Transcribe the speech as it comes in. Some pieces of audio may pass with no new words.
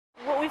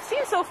we've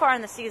seen so far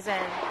in the season,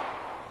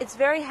 it's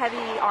very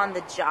heavy on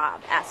the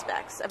job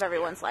aspects of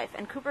everyone's life.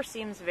 And Cooper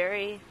seems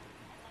very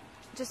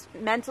just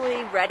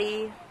mentally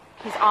ready.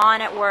 He's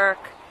on at work.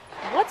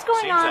 What's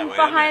going on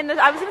behind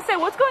the... I was going to say,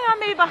 what's going on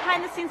maybe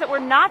behind the scenes that we're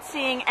not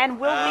seeing, and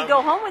will we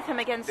go home with him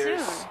again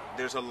soon?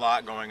 There's a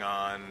lot going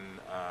on.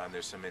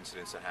 There's some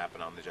incidents that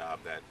happen on the job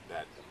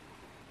that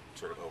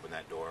sort of open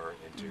that door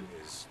into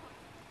his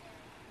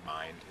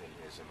mind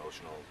and his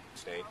emotional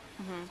state.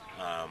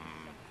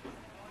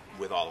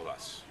 With all of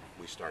us,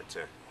 we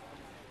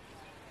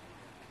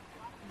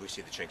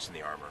see the chinks in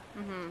the armor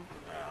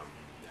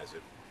as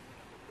it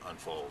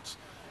unfolds.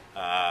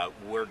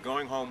 We're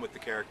going home with the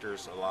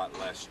characters a lot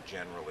less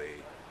generally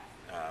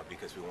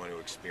because we want to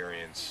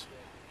experience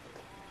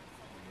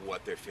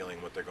what they're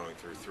feeling, what they're going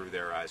through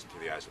their eyes and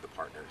through the eyes of the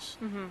partners,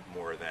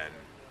 more than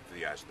through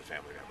the eyes of the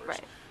family members.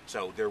 Right.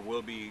 So there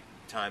will be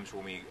times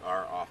when we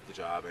are off the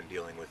job and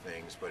dealing with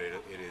things, but it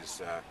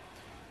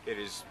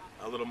is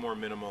a little more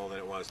minimal than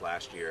it was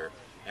last year,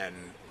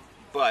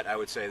 but I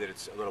would say that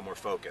it's a little more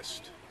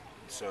focused,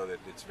 so that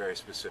it's very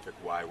specific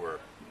why we're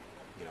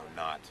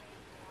not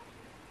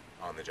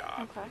on the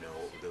job. Okay.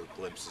 The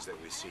glimpses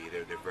that we see,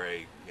 they're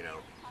very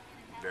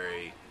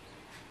very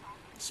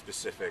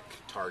specific,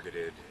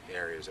 targeted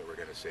areas that we're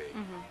going to see.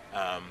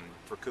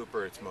 For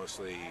Cooper, it's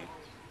mostly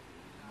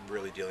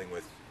really dealing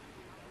with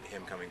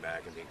him coming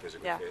back and being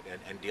physically fit,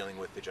 and dealing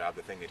with the job,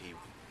 the thing that he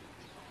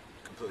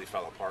completely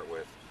fell apart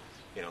with,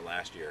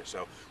 last year.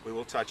 So we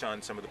will touch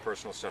on some of the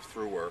personal stuff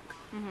through work,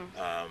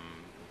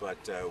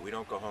 but we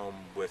don't go home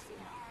with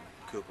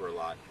Cooper a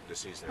lot this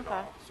season at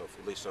all. So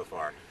at least so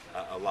far,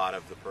 a lot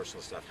of the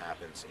personal stuff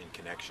happens in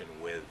connection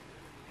with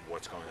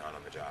what's going on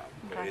the job.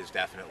 But it is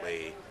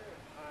definitely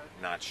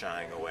not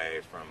shying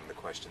away from the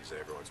questions that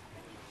everyone's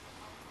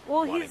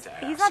wanting to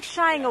ask. He's not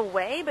shying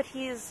away, but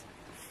he's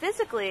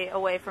physically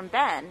away from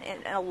Ben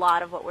in a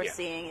lot of what we're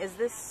seeing. Is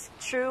this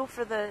true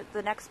for the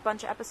next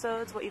bunch of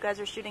episodes? What you guys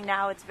are shooting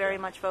now, it's very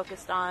much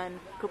focused on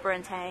Cooper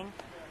and Tang?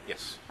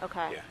 Yes.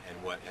 Okay. Yeah, and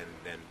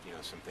then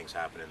some things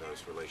happen in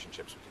those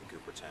relationships between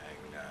Cooper, Tang,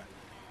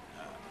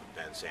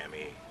 Ben,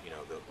 Sammy,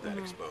 that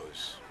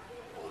expose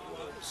old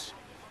wounds,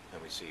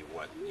 and we see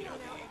what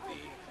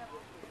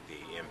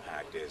the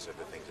impact is of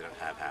the things that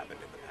have happened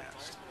in the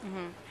past.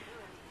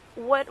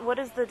 What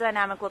does the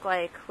dynamic look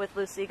like with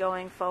Lucy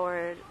going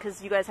forward?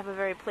 Because you guys have a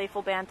very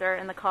playful banter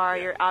in the car.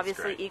 You're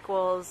obviously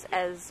equals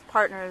as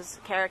partners,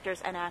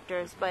 characters, and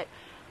actors, but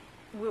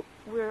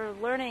we're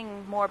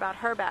learning more about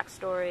her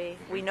backstory.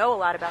 We know a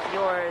lot about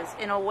yours.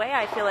 In a way,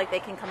 I feel like they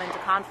can come into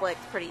conflict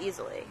pretty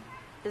easily.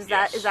 Is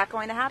that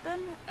going to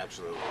happen?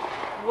 Absolutely.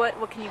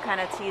 What can you kind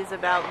of tease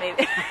about,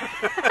 maybe?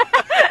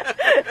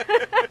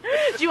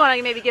 Do you want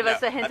to maybe give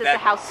us a hint as to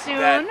how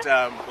soon?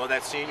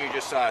 That scene you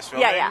just saw us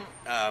filming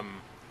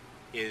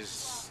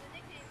is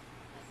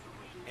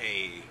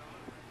a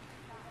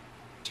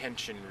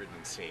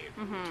tension-ridden scene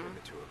between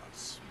the two of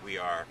us. We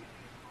are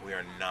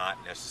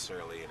not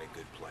necessarily in a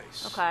good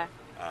place. Okay.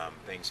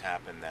 Things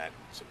happen that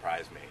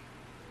surprise me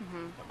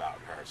about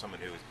her.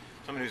 Someone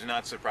who's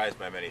not surprised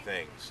by many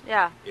things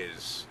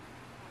is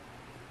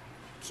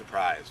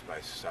surprised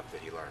by stuff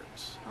that he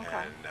learns. Okay.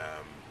 And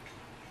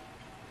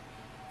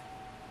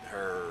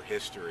her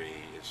history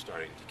is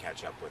starting to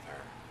catch up with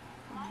her.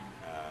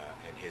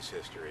 And his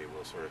history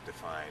will sort of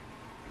define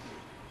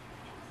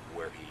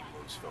where he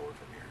moves forward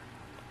from here.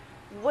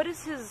 What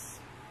is his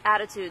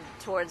attitude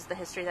towards the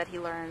history that he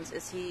learns?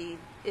 Is it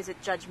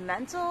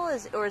judgmental,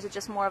 or is it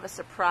just more of a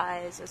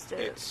surprise as to?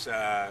 It's.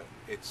 I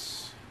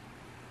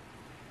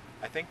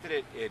think that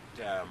it's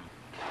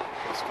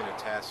going to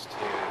test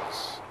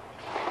his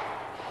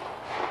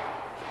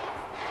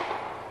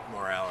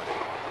morality.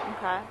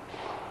 Okay.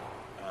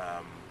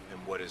 And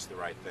what is the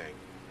right thing?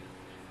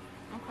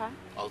 Okay.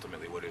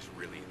 Ultimately, what is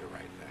really the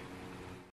right thing?